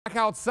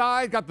dark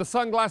outside, got the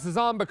sunglasses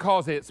on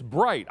because it's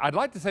bright. I'd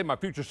like to say my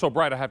future's so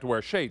bright I have to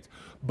wear shades,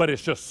 but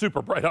it's just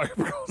super bright out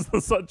here because of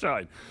the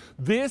sunshine.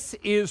 This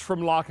is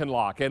from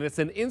LocknLock, and it's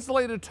an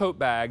insulated tote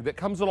bag that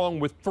comes along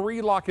with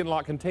 3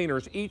 LocknLock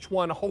containers, each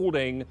one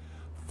holding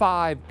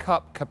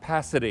 5-cup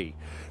capacity.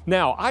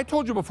 Now, I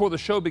told you before the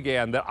show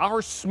began that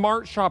our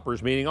smart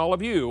shoppers, meaning all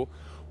of you,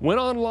 went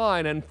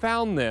online and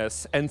found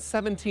this, and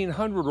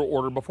 1,700 were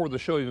ordered before the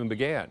show even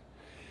began.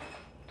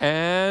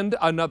 And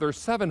another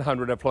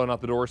 700 have flown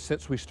out the door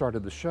since we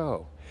started the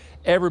show.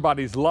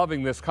 Everybody's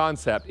loving this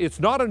concept. It's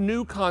not a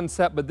new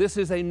concept, but this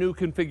is a new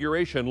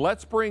configuration.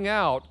 Let's bring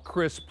out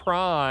Chris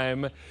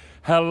Prime.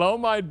 Hello,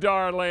 my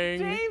darling.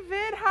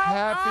 David, how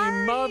are you?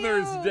 Happy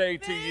Mother's Day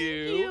to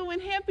you. Thank you,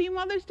 and happy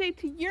Mother's Day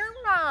to your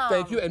mom.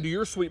 Thank you, and to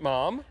your sweet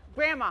mom.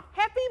 Grandma.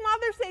 Happy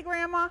Mother's Day,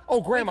 Grandma. Oh,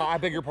 Grandma, I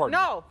beg your pardon.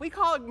 No, we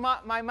call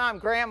my mom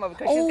Grandma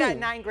because she's got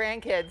 9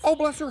 grandkids. Oh,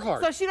 bless her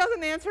heart. So she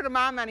doesn't answer to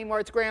Mom anymore,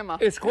 it's Grandma.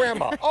 It's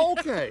Grandma.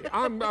 Okay,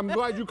 I'm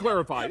glad you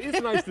clarified. It's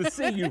nice to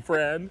see you,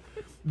 friend.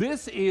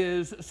 This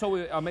is so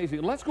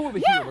amazing. Let's go over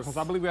here because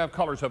I believe we have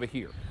colors over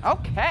here.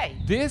 Okay.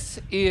 This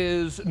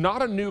is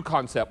not a new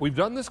concept. We've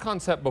done this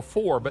concept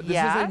before, but this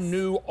is a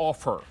new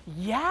offer.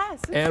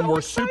 Yes. And we're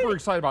super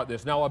excited about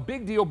this. Now, a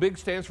big deal, big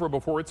stands for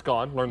before it's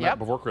gone. Learned that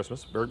before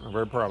Christmas. I'm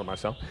very proud of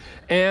myself.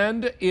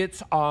 And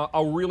it's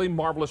a really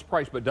marvelous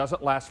price, but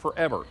doesn't last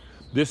forever.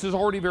 This is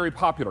already very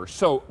popular.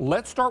 So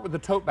let's start with the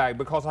tote bag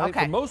because I think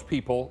for most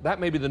people, that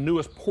may be the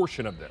newest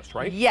portion of this,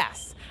 right?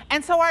 Yes.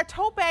 And so our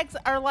tote bags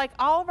are like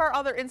all of our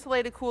other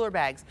insulated cooler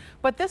bags,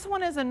 but this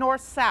one is a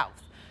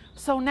north-south.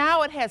 So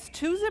now it has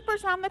 2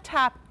 zippers on the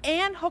top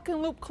and hook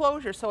and loop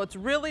closure, so it's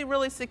really,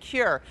 really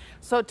secure.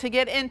 So to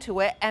get into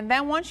it, and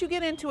then once you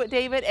get into it,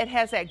 David, it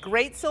has that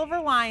great silver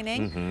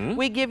lining.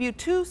 We give you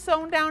 2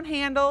 sewn down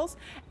handles,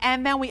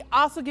 and then we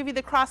also give you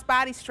the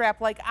crossbody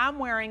strap like I'm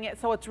wearing it,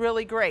 so it's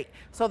really great.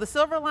 So the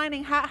silver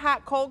lining, hot,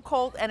 hot, cold,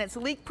 cold, and it's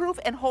leak proof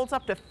and holds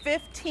up to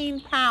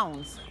 15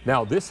 pounds.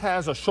 Now this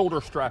has a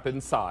shoulder strap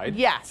inside.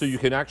 Yes. So you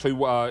can actually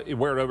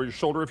wear it over your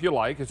shoulder if you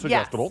like. It's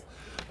adjustable.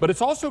 But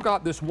it's also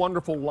got this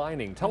wonderful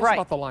lining. Tell us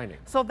about the lining.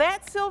 So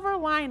that silver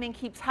lining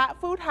keeps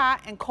hot food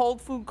hot and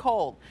cold food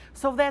cold.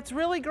 So that's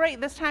really great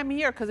this time of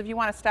year because if you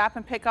want to stop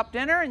and pick up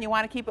dinner and you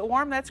want to keep it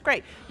warm, that's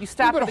great. You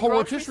stop at the grocery store. You put a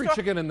whole rotisserie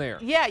chicken in there.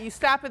 Yeah, you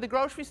stop at the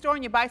grocery store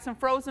and you buy some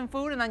frozen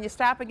food and then you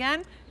stop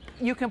again.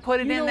 You can put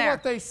it in there. You know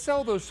what? They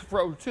sell those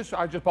rotisserie.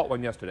 I just bought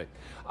one yesterday.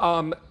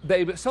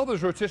 They sell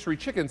those rotisserie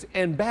chickens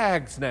in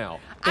bags now.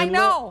 I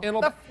know.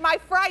 My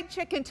fried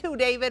chicken too,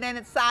 David, and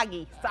it's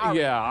soggy. Sorry.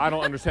 Yeah, I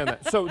don't understand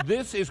that. So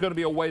this is going to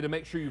be a way to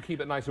make sure you keep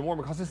it nice and warm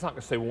because it's not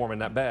going to stay warm in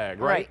that bag,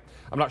 right?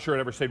 I'm not sure it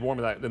ever stayed warm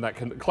in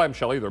that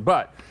clamshell either,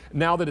 but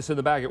now that it's in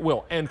the bag, it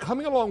will. And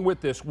coming along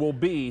with this will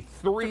be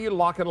 3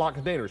 LocknLock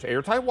containers,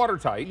 airtight,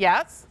 watertight.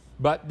 Yes.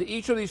 But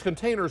each of these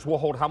containers will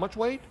hold how much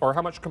weight or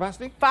how much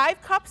capacity?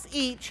 5 cups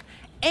each,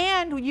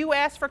 and you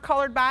asked for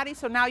colored bodies,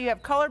 so now you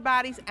have colored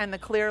bodies and the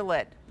clear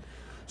lid.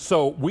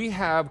 So we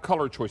have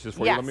color choices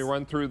for you. Let me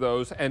run through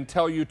those and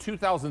tell you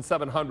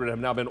 2,700 have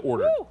now been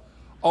ordered. Woo.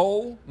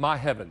 Oh my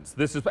heavens.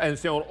 This is, and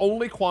it's the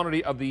only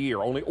quantity of the year,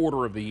 only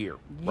order of the year,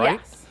 right?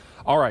 Yes.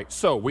 All right,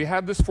 so we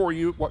have this for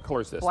you. What color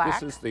is this? Black.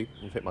 This is the,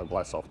 let me take my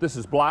glass off. This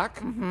is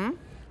black.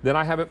 Then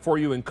I have it for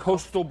you in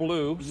coastal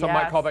blue. Some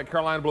might call that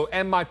Carolina blue.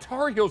 And my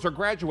Tar Heels are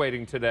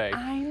graduating today.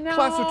 I know.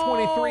 Class of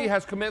 23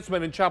 has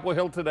commencement in Chapel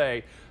Hill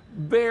today.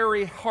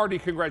 Very hearty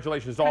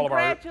congratulations to all of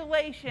our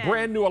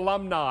brand new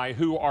alumni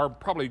who are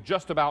probably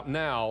just about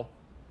now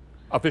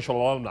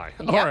official alumni.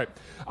 All right.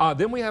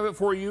 Then we have it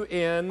for you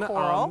in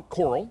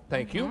coral.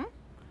 Thank you.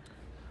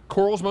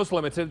 Coral's most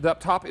limited. Up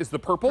top is the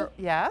purple.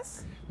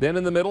 Yes. Then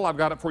in the middle, I've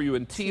got it for you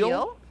in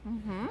teal.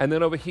 And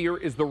then over here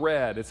is the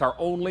red. It's our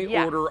only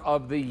order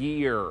of the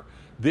year.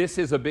 This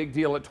is a big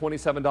deal at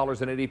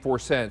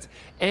 $27.84.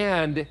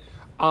 And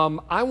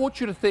I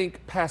want you to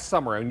think past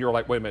summer. And you're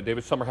like, wait a minute,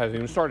 David, summer hasn't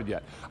even started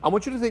yet. I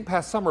want you to think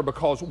past summer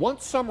because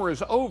once summer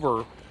is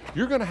over,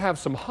 you're going to have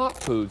some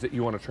hot foods that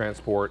you want to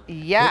transport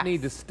that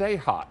need to stay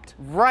hot.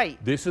 Right.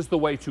 This is the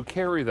way to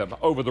carry them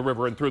over the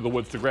river and through the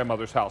woods to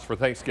grandmother's house for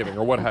Thanksgiving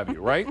or what have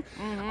you, right?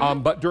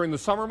 But during the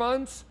summer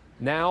months,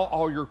 now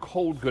all your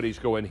cold goodies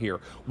go in here.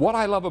 What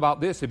I love about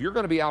this, if you're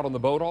going to be out on the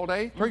boat all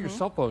day, throw your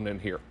cell phone in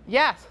here.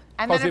 Yes.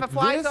 And then if it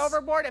flies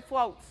overboard, it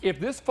floats. If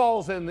this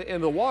falls in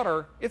the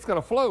water, it's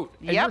going to float.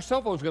 And your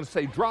cell phone is going to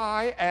stay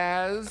dry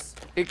as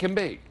it can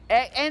be.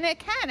 And it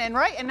can,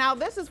 and now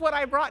this is what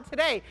I brought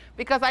today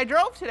because I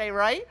drove today,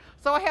 right?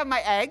 So I have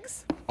my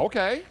eggs.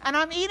 Okay. And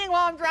I'm eating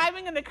while I'm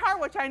driving in the car,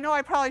 which I know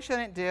I probably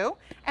shouldn't do.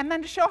 And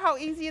then to show how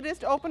easy it is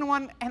to open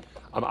one. And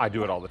I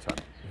do it all the time.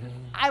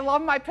 I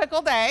love my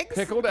pickled eggs.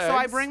 Pickled eggs. So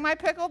I bring my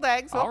pickled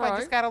eggs. Oh, I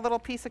just got a little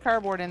piece of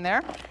cardboard in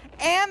there.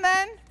 And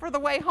then for the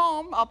way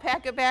home, I'll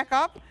pack it back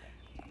up.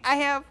 I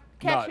have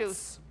cashews.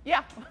 Nuts.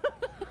 Yeah.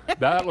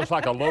 That looks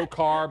like a low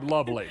carb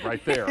lovely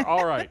right there.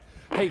 All right.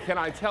 Hey, can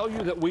I tell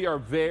you that we are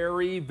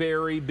very,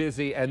 very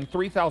busy and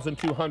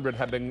 3,200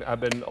 have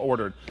been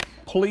ordered.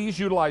 Please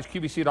utilize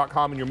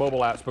QVC.com and your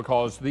mobile apps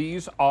because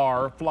these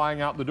are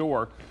flying out the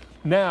door.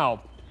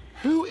 Now,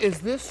 Who is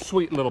this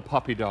sweet little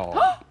puppy dog?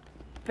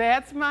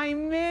 That's my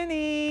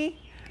Minnie.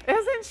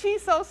 Isn't she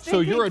so stinking So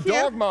you're a cute?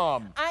 dog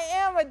mom. I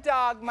am a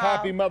dog mom.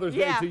 Happy Mother's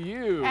Day to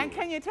you. And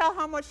can you tell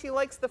how much she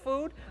likes the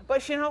food?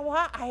 But you know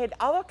what? I had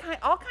all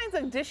kinds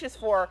of dishes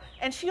for her,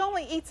 and she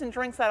only eats and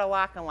drinks out of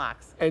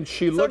LocknLocks. And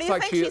she looks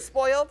like do you think she's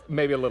spoiled?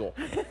 Maybe a little.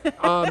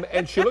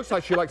 And she looks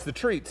like she likes the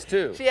treats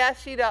too.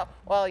 Yes, she does.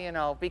 Well, you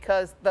know,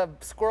 because the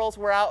squirrels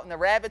were out and the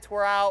rabbits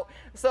were out,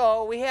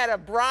 so we had to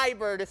bribe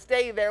her to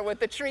stay there with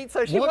the treats.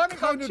 So she What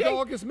kind of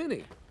dog is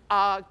Minnie?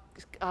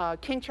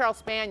 King Charles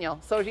Spaniel.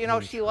 So, you know,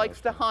 she likes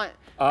to hunt.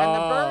 And the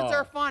birds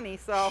are funny,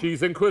 so.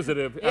 She's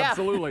inquisitive, Yeah.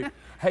 absolutely.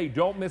 Hey,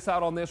 don't miss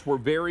out on this. We're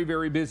very,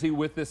 very busy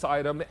with this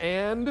item.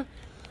 And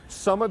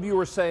some of you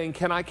are saying,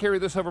 can I carry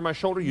this over my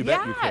shoulder? You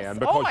bet you can,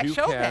 because I you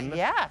showed can it.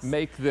 Yes.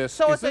 make this.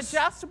 So is it's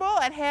adjustable.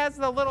 It has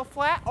the little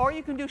flat, or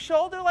you can do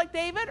shoulder like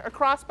David or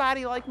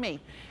crossbody like me.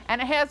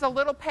 And it has a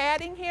little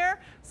padding here,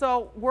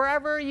 so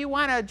wherever you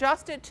want to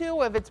adjust it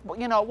to, if it's,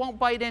 you know, it won't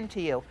bite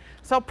into you.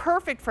 So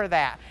perfect for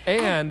that.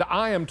 And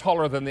I am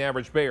taller than the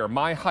average bear.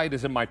 My height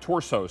is in my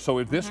torso, so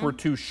if this were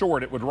too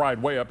short, it would ride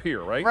way up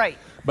here, right? Right.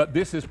 But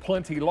this is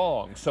plenty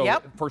long.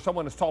 So for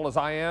someone as tall as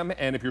I am,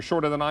 and if you're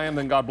shorter than I am,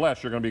 then God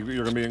bless, you're gonna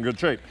be in good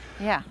shape.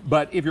 Yeah.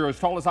 But if you're as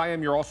tall as I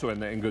am, you're also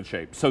in good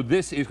shape. So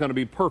this is gonna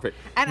be perfect.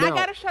 And now,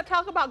 I gotta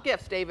talk about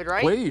gifts, David,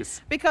 right?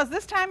 Please. Because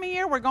this time of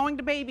year, we're going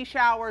to baby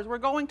showers, we're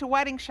going to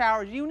wedding showers.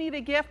 You need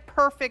a gift,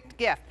 perfect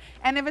gift.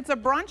 And if it's a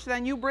brunch,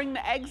 then you bring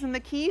the eggs and the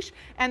quiche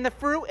and the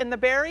fruit and the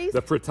berries.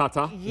 The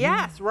frittata.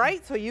 Yes,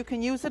 right? So you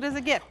can use it as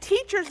a gift.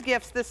 Teacher's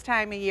gifts this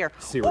time of year.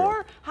 Cereal.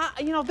 Or,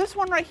 you know, this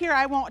one right here,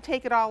 I won't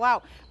take it all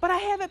out. But I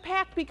have it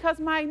packed because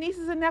my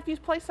nieces and nephews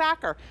play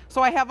soccer.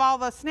 So I have all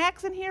the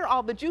snacks in here,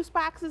 all the juice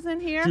boxes in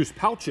here. Juice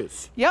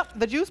pouches. Yep,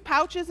 the juice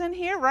pouches in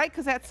here, right?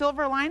 Because that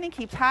silver lining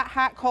keeps hot,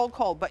 hot, cold,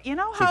 cold. But you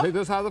know how... So take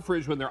those out of the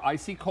fridge when they're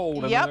icy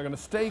cold, and then they're going to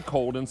stay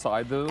cold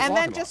inside the And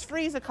then LocknLock. just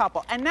freeze a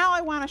couple. And now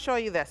I want to show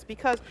you this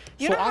because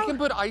you know I can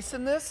put ice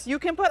in this? You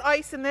can put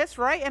ice in this,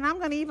 right? And I'm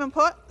going to even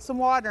put some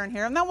water in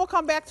here. And then we'll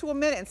come back to a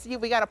minute and see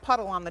if we got a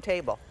puddle on the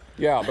table.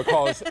 Yeah,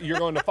 because you're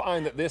going to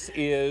find that this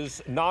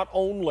is not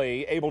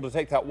only able to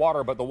take that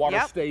water, but the water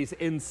stays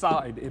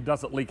inside. It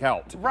doesn't leak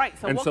out. Right,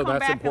 so we'll come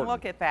back and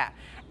look at that.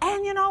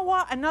 And you know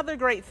what? Another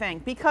great thing,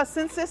 because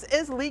since this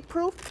is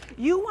leak-proof,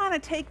 you want to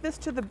take this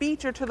to the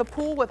beach or to the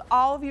pool with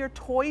all of your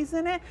toys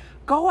in it,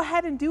 go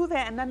ahead and do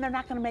that, and then they're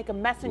not going to make a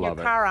mess in your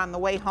car on the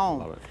way home.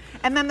 Love it.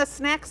 And then the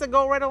snacks that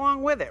go right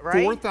along with it,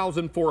 right?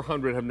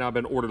 4,400 have now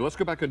been ordered. Let's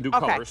go back and do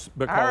colors,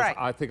 because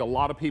I think a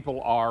lot of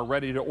people are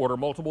ready to order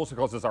multiples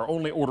because it's our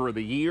only order of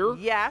the year.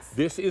 Yes.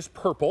 This is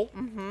purple.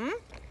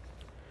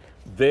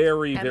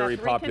 Very, very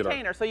three popular.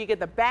 Containers. So you get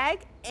the bag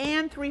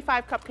and 3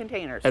 5-cup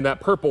containers. And that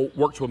purple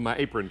works with my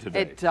apron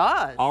today. It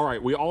does. All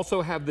right, we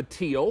also have the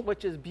teal.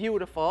 Which is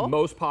beautiful.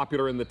 Most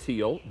popular in the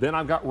teal. Then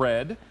I've got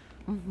red.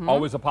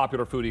 Always a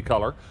popular foodie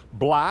color.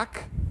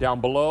 Black down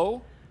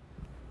below.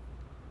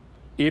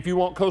 If you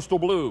want coastal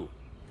blue,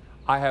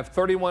 I have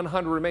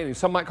 3,100 remaining.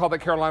 Some might call that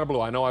Carolina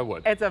blue. I know I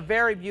would. It's a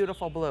very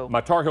beautiful blue.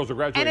 My Tar Heels are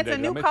graduating. And it's a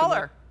new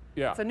color.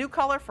 Yeah. It's a new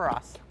color for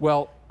us.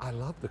 Well, I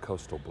love the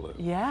coastal blue.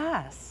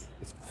 Yes.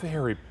 It's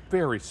very,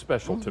 very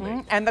special to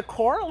me. And the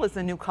coral is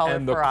a new color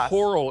and for us. And the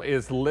coral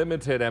is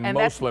limited and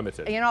most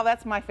limited. You know,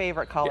 that's my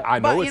favorite color. Yeah, I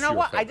know but it's you know your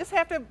what? favorite. I just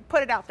have to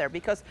put it out there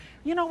because,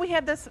 you know, we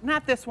had this,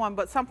 not this one,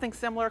 but something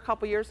similar a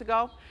couple years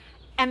ago.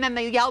 And then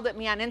they yelled at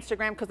me on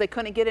Instagram because they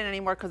couldn't get it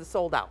anymore because it's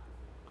sold out.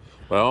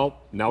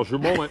 Well, now's your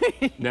moment.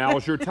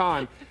 Now's your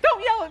time.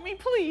 Don't yell at me,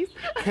 please.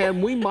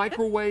 Can we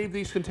microwave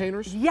these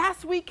containers?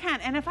 Yes, we can.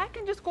 And if I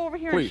can just go over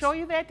here and show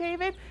you that,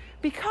 David,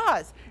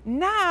 because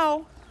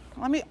now,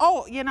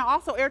 you know,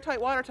 also airtight,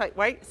 watertight,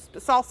 right?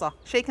 Salsa,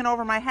 shaking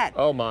over my head.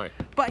 Oh my.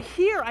 But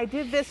here I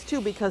did this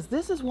too because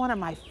this is one of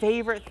my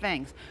favorite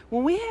things.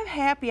 When we have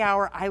happy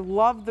hour, I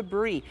love the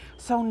brie.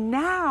 So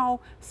now,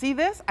 see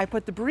this? I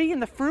put the brie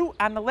and the fruit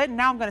on the lid.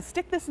 Now I'm going to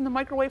stick this in the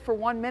microwave for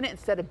 1 minute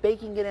instead of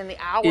baking it in the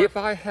hour. If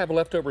I have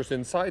leftovers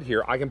inside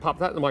here, I can pop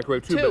that in the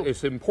microwave too, but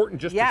it's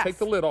important just to take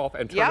the lid off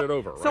and turn it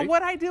over, right? So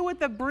what I do with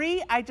the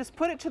brie, I just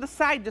put it to the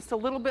side just a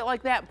little bit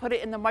like that and put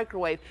it in the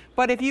microwave.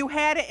 But if you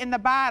had it in the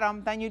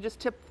bottom, then you just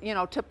tip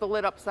the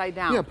lid upside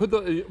down. Yeah,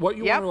 what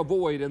you want to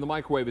avoid in the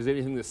microwave is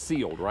anything that's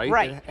sealed, right?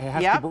 Right. It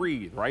has to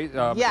breathe, right?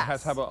 It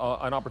has to have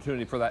an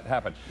opportunity for that to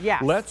happen.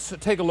 Yes. Let's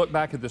take a look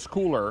back at this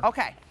cooler.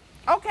 Okay.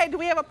 Okay, do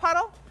we have a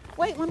puddle?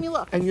 Wait, let me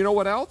look. And you know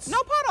what else?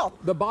 No puddle.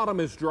 The bottom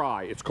is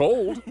dry. It's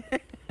cold,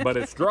 but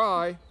it's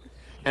dry.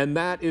 And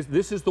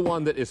this is the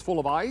one that is full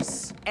of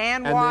ice.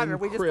 And water.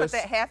 We just put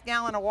that half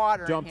gallon of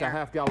water in here. Dumped a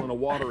half gallon of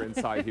water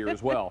inside here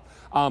as well.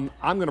 I'm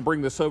going to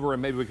bring this over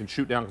and maybe we can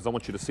shoot down because I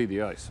want you to see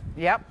the ice.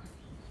 Yep.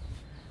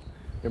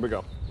 Here we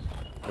go.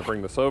 I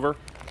bring this over.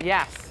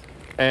 Yes.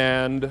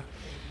 And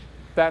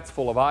that's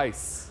full of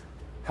ice.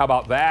 How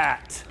about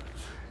that?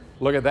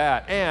 Look at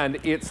that. And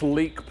it's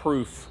leak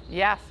proof.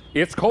 Yes.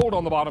 It's cold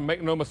on the bottom,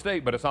 make no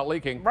mistake, but it's not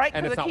leaking. Right.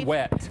 And it's not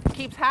wet.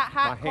 Keeps hot,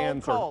 My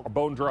hands cold. are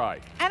bone dry.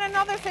 And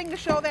another thing to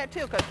show that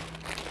too, because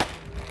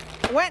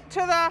went to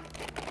the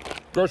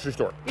Grocery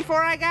store.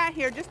 Before I got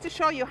here, just to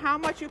show you how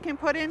much you can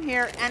put in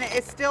here and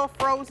it's still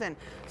frozen.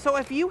 So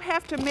if you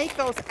have to make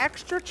those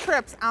extra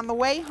trips on the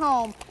way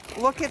home,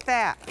 look at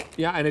that.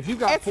 Yeah, and if you've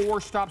got 4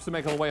 stops to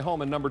make on the way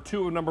home, and number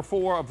 2 and number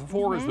 4 of the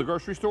 4 is the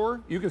grocery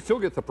store, you can still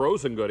get the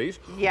frozen goodies.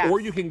 Yes. Or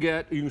you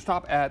can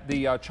stop at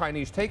the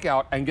Chinese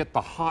takeout and get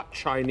the hot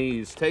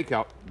Chinese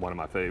takeout, one of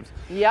my faves.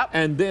 Yep.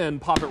 And then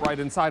pop it right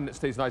inside and it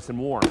stays nice and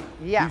warm.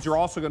 Yes. These are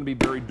also going to be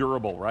very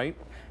durable, right?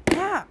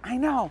 Yeah, I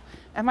know.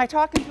 Am I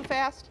talking too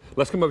fast?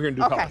 Let's come over here and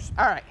do colors.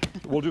 All right.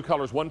 We'll do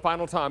colors one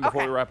final time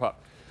before we wrap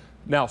up.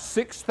 Now,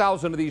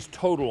 6,000 of these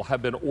total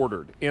have been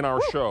ordered in our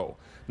show.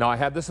 Now, I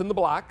had this in the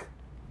black.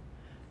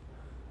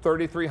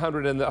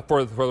 3,300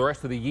 for the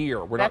rest of the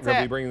year. We're not going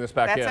to be bringing this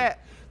back in. That's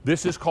it.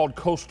 This is called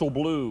Coastal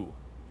Blue.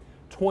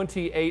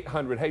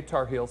 2,800. Hey,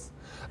 Tar Heels.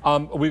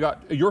 We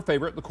got your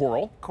favorite, the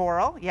coral.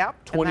 Coral,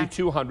 yep.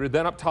 2,200.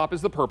 Then up top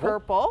is the purple.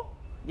 Purple,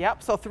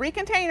 yep. So 3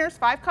 containers,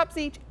 5 cups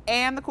each,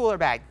 and the cooler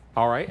bag.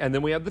 All right, and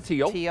then we have the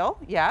teal. Teal,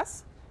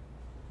 yes.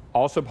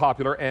 Also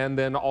popular, and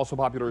then also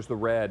popular is the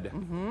red.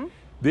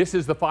 This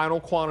is the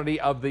final quantity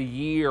of the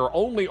year,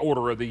 only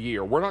order of the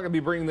year. We're not going to be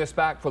bringing this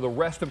back for the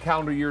rest of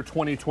calendar year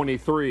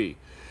 2023.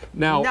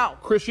 Now,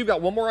 Chris, you've got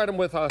one more item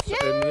with us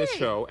in this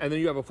show, and then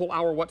you have a full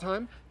hour, what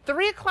time?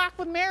 3 o'clock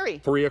with Mary.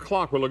 3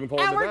 o'clock, we're looking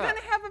forward to that. And we're going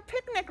to have a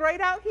picnic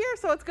right out here,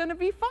 so it's going to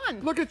be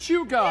fun. Look at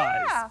you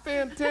guys. Yeah.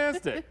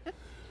 Fantastic.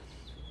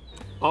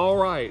 All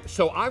right,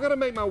 so I've got to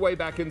make my way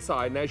back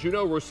inside, and as you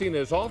know, Rosina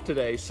is off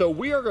today, so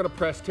we are going to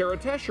press Tara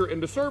Tesher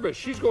into service.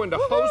 She's going to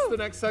host the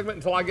next segment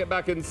until I get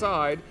back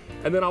inside,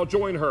 and then I'll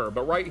join her.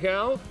 But right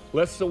now,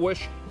 let's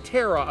wish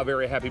Tara a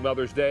very happy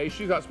Mother's Day.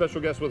 She's got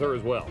special guests with her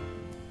as well.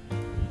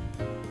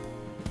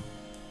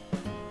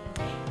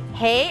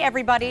 Hey,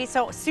 everybody.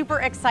 So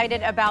super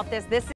excited about this.